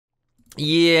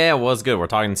Yeah, what's good? We're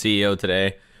talking CEO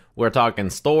today. We're talking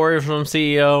stories from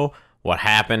CEO, what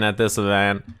happened at this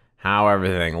event, how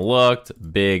everything looked,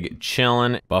 big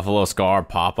chillin', Buffalo Scar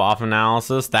pop-off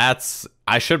analysis.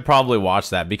 I should probably watch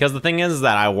that because the thing is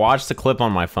that I watched the clip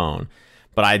on my phone,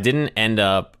 but I didn't end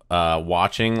up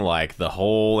watching like the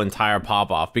whole entire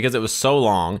pop-off because it was so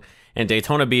long, and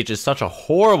Daytona Beach is such a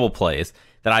horrible place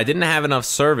that I didn't have enough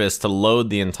service to load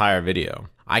the entire video.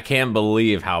 I can't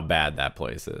believe how bad that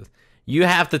place is. You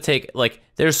have to take, like,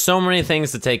 there's so many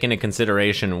things to take into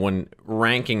consideration when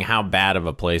ranking how bad of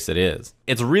a place it is.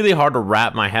 It's really hard to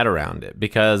wrap my head around it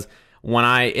because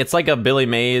it's like a Billy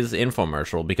Mays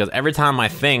infomercial because every time I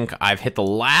think I've hit the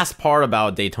last part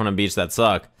about Daytona Beach that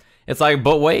sucked, it's like,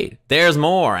 but wait, there's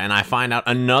more. And I find out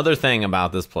another thing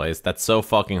about this place that's so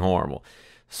fucking horrible.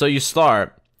 So you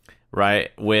start, right,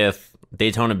 with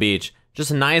Daytona Beach. Just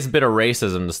a nice bit of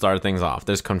racism to start things off.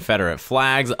 There's Confederate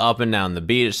flags up and down the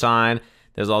beach sign.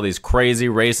 There's all these crazy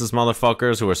racist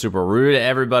motherfuckers who are super rude to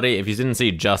everybody. If you didn't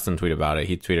see Justin tweet about it,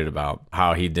 he tweeted about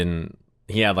how he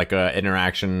had like a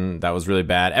interaction that was really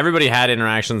bad. Everybody had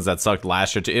interactions that sucked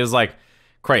last year too. It was like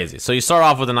crazy. So you start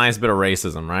off with a nice bit of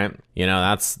racism, right? You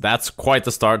know, that's quite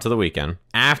the start to the weekend.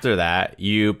 After that,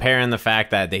 you pair in the fact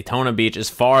that Daytona Beach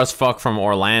is far as fuck from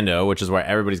Orlando, which is where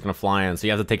everybody's gonna fly in. So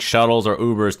you have to take shuttles or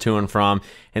Ubers to and from.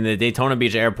 And the Daytona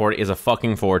Beach airport is a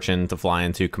fucking fortune to fly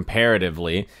into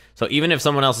comparatively. So even if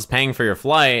someone else is paying for your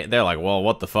flight, they're like, well,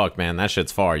 what the fuck, man? That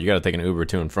shit's far. You gotta take an Uber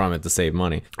to and from it to save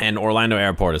money. And Orlando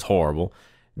airport is horrible.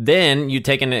 Then you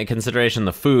take into consideration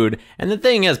the food. And the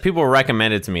thing is, people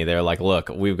recommend it to me. They're like, look,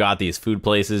 we've got these food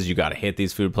places. You got to hit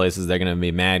these food places. They're going to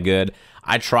be mad good.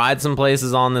 I tried some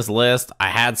places on this list. I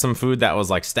had some food that was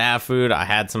like staff food. I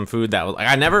had some food that was like,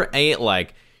 I never ate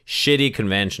like shitty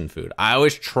convention food. I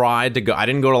always tried to go. I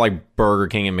didn't go to like Burger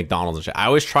King and McDonald's and shit. I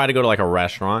always try to go to like a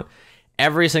restaurant.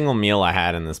 Every single meal I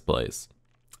had in this place,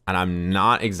 and I'm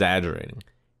not exaggerating,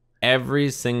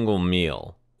 every single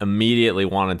meal immediately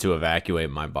wanted to evacuate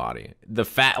my body.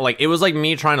 It was like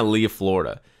me trying to leave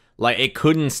Florida. Like, it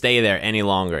couldn't stay there any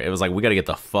longer. It was like, we gotta get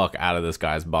the fuck out of this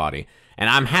guy's body. And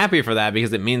I'm happy for that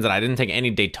because it means that I didn't take any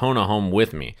Daytona home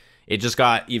with me. It just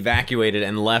got evacuated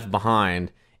and left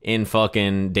behind in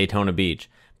fucking Daytona Beach.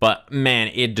 But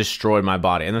man, it destroyed my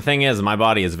body. And the thing is, my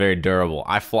body is very durable.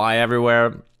 I fly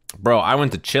everywhere. Bro, I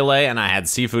went to Chile and I had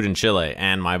seafood in Chile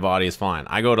and my body is fine.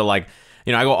 I go to like,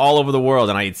 I go all over the world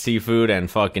and I eat seafood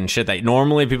and fucking shit that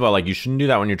normally people are like, you shouldn't do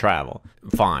that when you travel.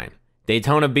 Fine.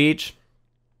 Daytona Beach,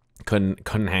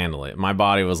 couldn't handle it. My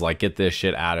body was like, get this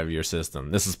shit out of your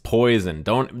system. This is poison.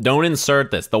 Don't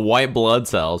insert this. The white blood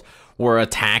cells were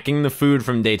attacking the food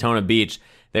from Daytona Beach.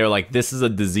 They were like, this is a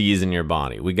disease in your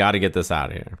body. We got to get this out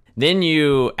of here. Then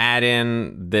you add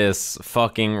in this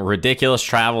fucking ridiculous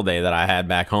travel day that I had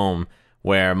back home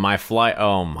where my flight,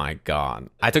 oh my God.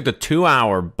 I took the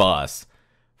 2-hour bus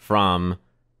from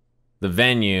the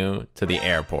venue to the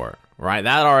airport, right?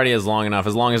 That already is long enough.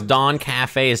 As long as Dawn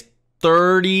Cafe's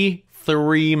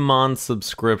 33-month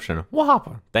subscription.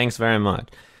 Whopper. Thanks very much.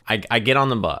 I get on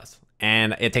the bus,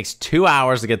 and it takes 2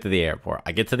 hours to get to the airport.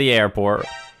 I get to the airport.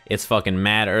 It's fucking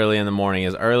mad early in the morning,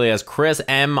 as early as Chris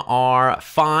MR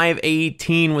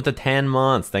 518 with the 10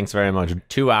 months. Thanks very much.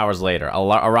 2 hours later,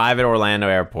 arrive at Orlando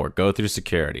Airport, go through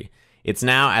security. It's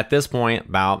now, at this point,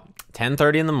 about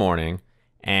 10:30 in the morning.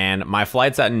 And my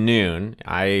flight's at noon.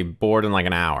 I board in like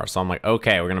an hour. So I'm like,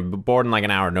 okay, we're going to board in like an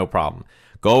hour. No problem.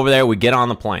 Go over there. We get on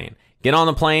the plane. Get on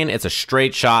the plane. It's a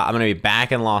straight shot. I'm going to be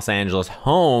back in Los Angeles,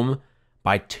 home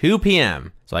by 2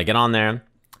 p.m. So I get on there.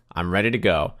 I'm ready to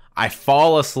go. I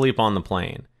fall asleep on the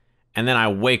plane. And then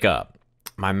I wake up.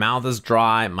 My mouth is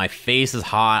dry. My face is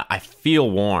hot. I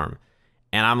feel warm.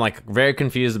 And I'm like very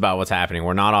confused about what's happening.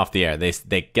 We're not off the air.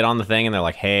 They get on the thing and they're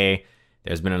like, hey,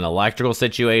 there's been an electrical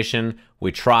situation.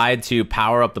 We tried to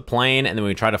power up the plane, and then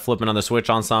we tried to flip another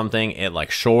switch on something. It like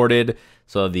shorted,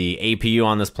 so the APU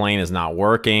on this plane is not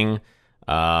working.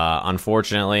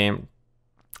 Unfortunately,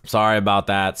 sorry about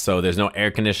that. So there's no air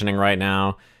conditioning right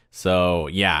now. So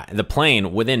yeah, the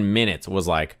plane within minutes was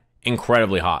like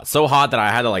incredibly hot. So hot that I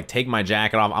had to like take my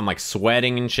jacket off. I'm like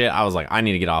sweating and shit. I was like, I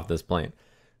need to get off this plane.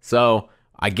 So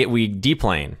we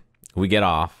deplane, we get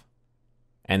off.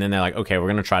 And then they're like, okay, we're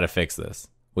going to try to fix this.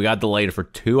 We got delayed for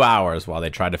 2 hours while they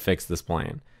tried to fix this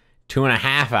plane.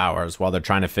 2.5 hours while they're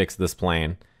trying to fix this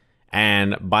plane.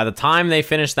 And by the time they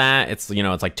finish that, it's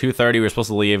like 2:30. We were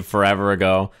supposed to leave forever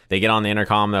ago. They get on the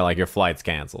intercom. They're like, your flight's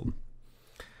canceled.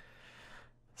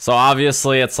 So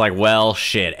obviously it's like, well,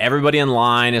 shit. Everybody in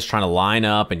line is trying to line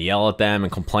up and yell at them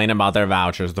and complain about their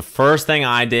vouchers. The first thing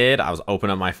I did, I was open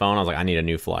up my phone. I was like, I need a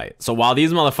new flight. So while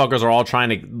these motherfuckers are all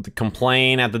trying to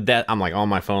complain at the desk, I'm like on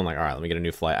my phone, like, all right, let me get a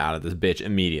new flight out of this bitch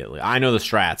immediately. I know the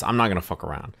strats. I'm not going to fuck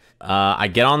around. I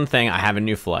get on the thing. I have a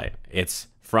new flight. It's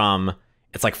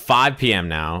like 5 p.m.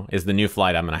 now is the new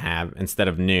flight I'm going to have instead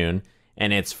of noon.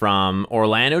 And it's from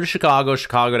Orlando to Chicago,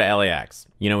 Chicago to LAX.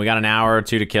 You know, we got an hour or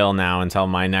two to kill now until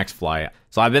my next flight.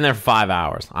 So I've been there for 5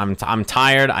 hours. I'm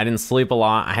tired. I didn't sleep a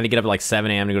lot. I had to get up at like 7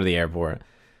 a.m. to go to the airport.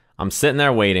 I'm sitting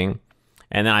there waiting,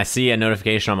 and then I see a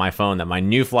notification on my phone that my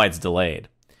new flight's delayed.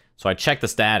 So I check the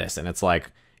status, and it's like,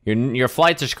 your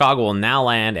flight to Chicago will now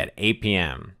land at 8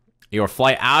 p.m. Your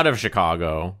flight out of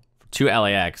Chicago to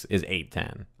LAX is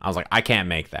 8:10. I was like, I can't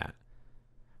make that.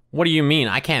 What do you mean?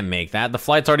 I can't make that. The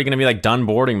flight's already going to be like done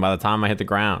boarding by the time I hit the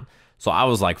ground. So I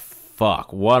was like,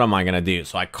 fuck, what am I going to do?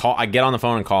 So I get on the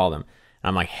phone and call them. And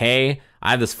I'm like, hey,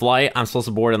 I have this flight. I'm supposed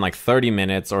to board in like 30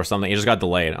 minutes or something. It just got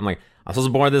delayed. I'm like, I'm supposed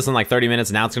to board this in like 30 minutes.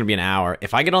 Now it's going to be an hour.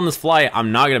 If I get on this flight,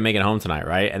 I'm not going to make it home tonight,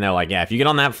 right? And they're like, yeah, if you get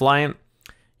on that flight,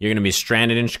 you're going to be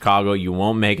stranded in Chicago. You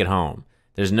won't make it home.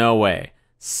 There's no way.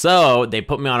 So they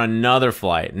put me on another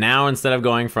flight. Now, instead of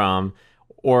going from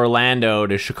Orlando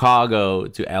to Chicago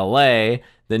to LA,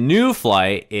 the new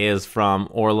flight is from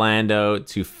Orlando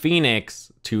to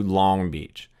Phoenix to Long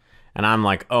Beach. And I'm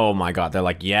like, oh my God. They're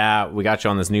like, yeah, we got you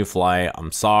on this new flight.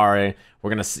 I'm sorry.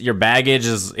 Your baggage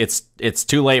is, it's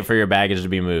too late for your baggage to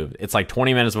be moved. It's like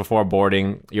 20 minutes before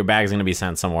boarding. Your bag's going to be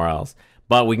sent somewhere else,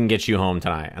 but we can get you home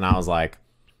tonight. And I was like,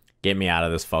 get me out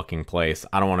of this fucking place.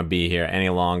 I don't want to be here any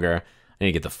longer. I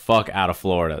need to get the fuck out of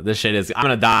Florida. This shit is, I'm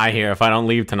gonna die here if I don't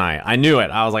leave tonight. I knew it.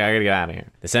 I was like, I gotta get out of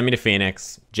here. They sent me to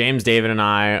Phoenix. James, David, and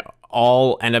I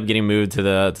all end up getting moved to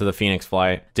the Phoenix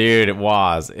flight. Dude, it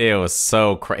was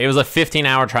so crazy. It was a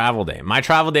 15-hour travel day. My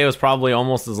travel day was probably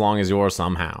almost as long as yours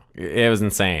somehow. It was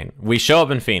insane. We show up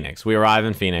in Phoenix. We arrive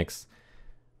in Phoenix.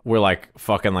 We're like,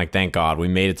 fucking like, thank God we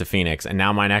made it to Phoenix. And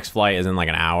now my next flight is in like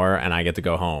an hour and I get to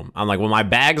go home. I'm like, well, my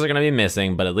bags are gonna be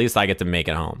missing, but at least I get to make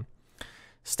it home.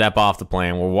 Step off the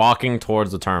plane. We're walking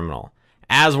towards the terminal.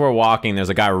 As we're walking, there's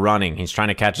a guy running. He's trying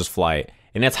to catch his flight.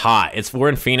 And it's hot. We're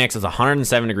in Phoenix. It's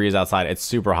 107 degrees outside. It's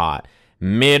super hot.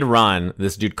 Mid-run,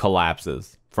 this dude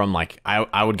collapses from like,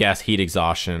 I would guess heat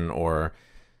exhaustion or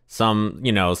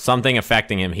something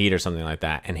affecting him, heat or something like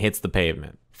that, and hits the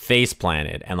pavement. Face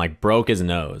planted and like broke his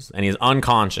nose. And he's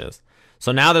unconscious.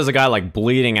 So now there's a guy like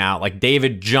bleeding out. Like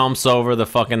David jumps over the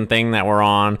fucking thing that we're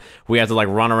on. We have to like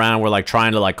run around. We're like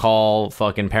trying to like call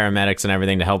fucking paramedics and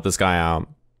everything to help this guy out.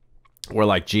 We're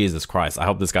like, Jesus Christ, I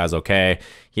hope this guy's okay.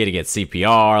 He had to get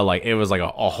CPR. Like it was like a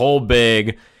whole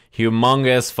big,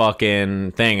 humongous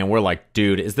fucking thing. And we're like,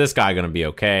 dude, is this guy going to be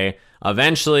okay?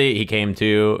 Eventually he came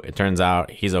to. It turns out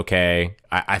he's okay.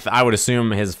 I would assume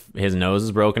his nose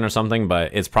is broken or something, but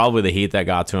it's probably the heat that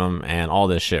got to him and all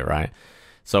this shit, right?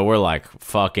 So we're like,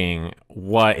 fucking,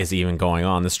 what is even going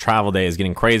on? This travel day is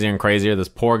getting crazier and crazier. This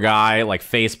poor guy, like,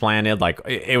 face planted, like,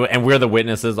 and we're the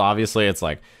witnesses, obviously. It's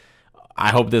like, I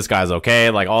hope this guy's okay.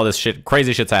 Like, all this shit,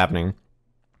 crazy shit's happening.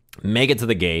 Make it to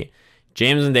the gate.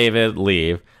 James and David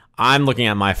leave. I'm looking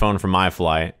at my phone for my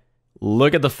flight.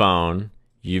 Look at the phone.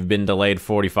 You've been delayed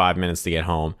 45 minutes to get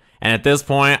home. And at this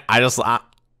point,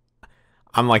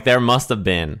 I'm like, there must have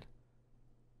been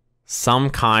some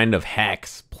kind of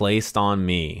hex placed on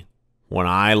me when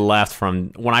I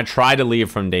tried to leave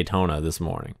from Daytona this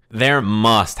morning. There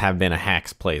must have been a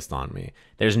hex placed on me.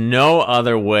 There's no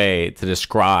other way to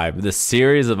describe the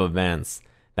series of events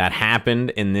that happened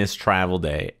in this travel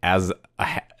day as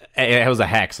it was a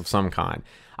hex of some kind.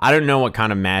 I don't know what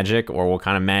kind of magic or what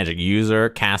kind of magic user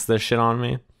cast this shit on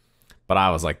me, but I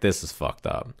was like, this is fucked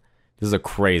up. This is a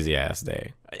crazy ass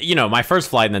day. You know, my first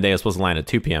flight in the day was supposed to land at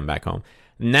 2 p.m. back home.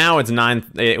 Now it's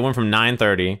 9. It went from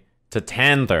 9:30 to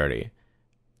 10:30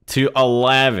 to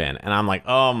 11, and I'm like,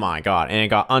 oh my God! And it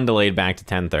got undelayed back to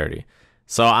 10:30.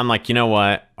 So I'm like, you know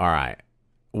what? All right,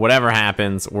 whatever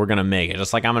happens, we're gonna make it.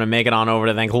 Just like I'm gonna make it on over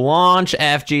to thank Launch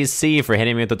FGC for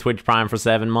hitting me with the Twitch Prime for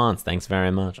 7 months. Thanks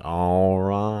very much. All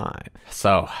right.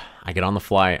 So I get on the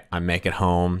flight. I make it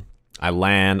home. I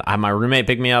land. I have my roommate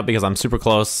pick me up because I'm super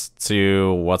close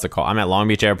to, what's it called? I'm at Long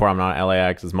Beach Airport. I'm not at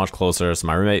LAX. It's much closer. So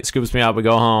my roommate scoops me up. We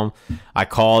go home. I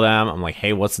call them. I'm like,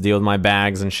 hey, what's the deal with my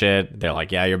bags and shit? They're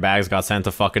like, yeah, your bags got sent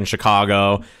to fucking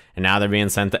Chicago. And now they're being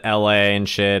sent to LA and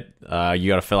shit. You got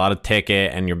to fill out a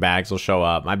ticket and your bags will show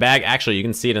up. My bag, actually, you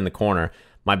can see it in the corner.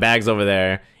 My bag's over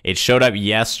there. It showed up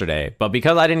yesterday, but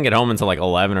because I didn't get home until like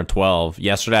 11 or 12,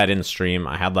 yesterday I didn't stream.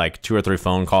 I had like 2 or 3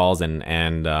 phone calls and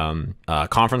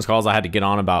conference calls I had to get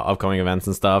on about upcoming events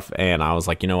and stuff, and I was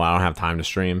like, you know what, I don't have time to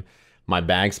stream. My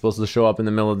bag's supposed to show up in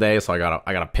the middle of the day, so I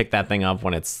gotta pick that thing up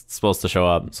when it's supposed to show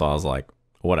up. So I was like,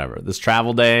 whatever. This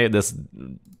travel day, this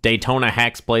Daytona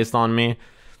hex placed on me,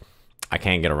 I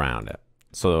can't get around it.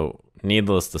 So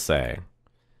needless to say,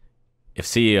 if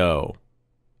CEO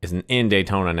isn't in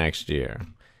Daytona next year,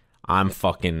 I'm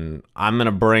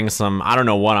gonna bring some, I don't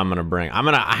know what I'm gonna bring.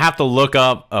 I have to look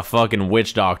up a fucking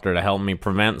witch doctor to help me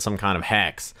prevent some kind of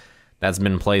hex that's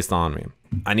been placed on me.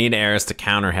 I need Eris to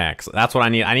counter hex. That's what I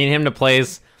need. I need him to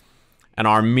place an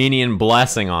Armenian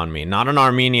blessing on me, not an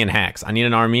Armenian hex. I need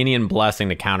an Armenian blessing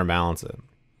to counterbalance it.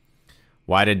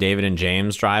 Why did David and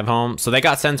James drive home? So they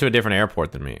got sent to a different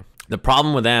airport than me. The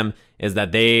problem with them is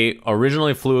that they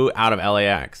originally flew out of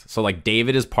LAX. So like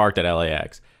David is parked at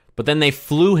LAX, but then they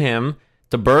flew him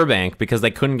to Burbank because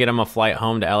they couldn't get him a flight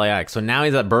home to LAX. So now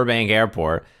he's at Burbank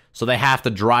Airport. So they have to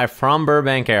drive from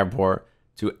Burbank Airport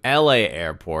to LA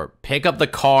Airport, pick up the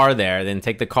car there, then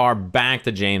take the car back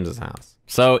to James's house.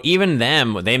 So even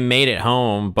them, they made it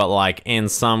home, but like in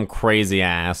some crazy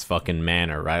ass fucking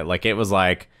manner, right? Like it was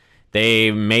like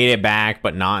they made it back,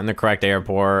 but not in the correct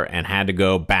airport, and had to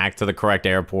go back to the correct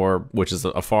airport, which is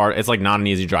it's like not an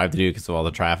easy drive to do because of all the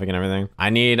traffic and everything.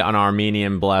 I need an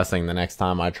Armenian blessing the next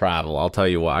time I travel. I'll tell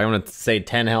you what, I'm going to say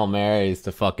 10 Hail Marys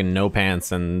to fucking No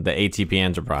Pants and the ATP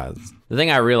Enterprise. The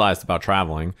thing I realized about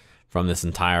traveling from this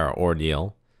entire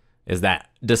ordeal is that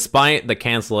despite the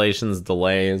cancellations,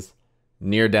 delays,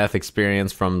 near-death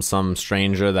experience from some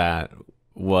stranger that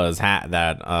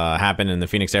happened in the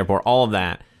Phoenix airport, all of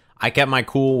that, I kept my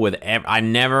cool with I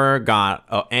never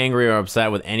got angry or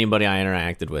upset with anybody I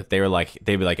interacted with. They'd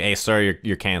be like, hey, sir,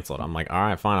 you're canceled. I'm like, all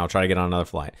right, fine, I'll try to get on another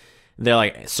flight. They're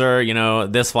like, sir, you know,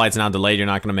 this flight's now delayed. You're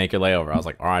not going to make your layover. I was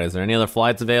like, all right, is there any other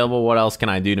flights available? What else can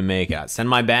I do to make it? Send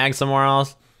my bag somewhere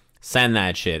else? Send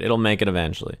that shit. It'll make it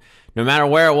eventually. No matter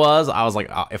where it was, I was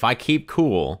like, if I keep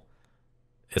cool,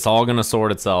 it's all going to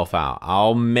sort itself out.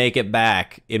 I'll make it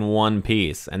back in one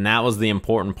piece. And that was the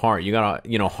important part. You got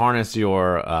to, harness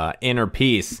your inner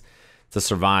peace to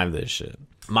survive this shit.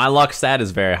 My luck stat is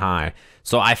very high.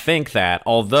 So I think that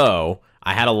although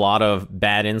I had a lot of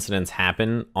bad incidents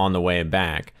happen on the way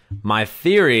back, my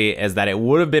theory is that it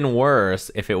would have been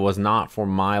worse if it was not for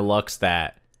my luck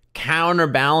stat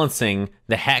counterbalancing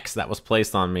the hex that was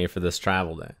placed on me for this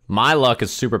travel day. My luck is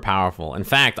super powerful. In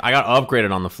fact, I got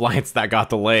upgraded on the flights that got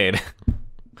delayed.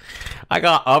 I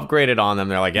got upgraded on them.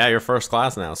 They're like, yeah, you're first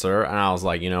class now, sir. And I was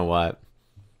like, you know what?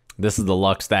 This is the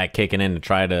luck stat kicking in to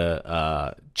try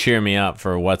to cheer me up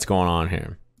for what's going on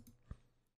here.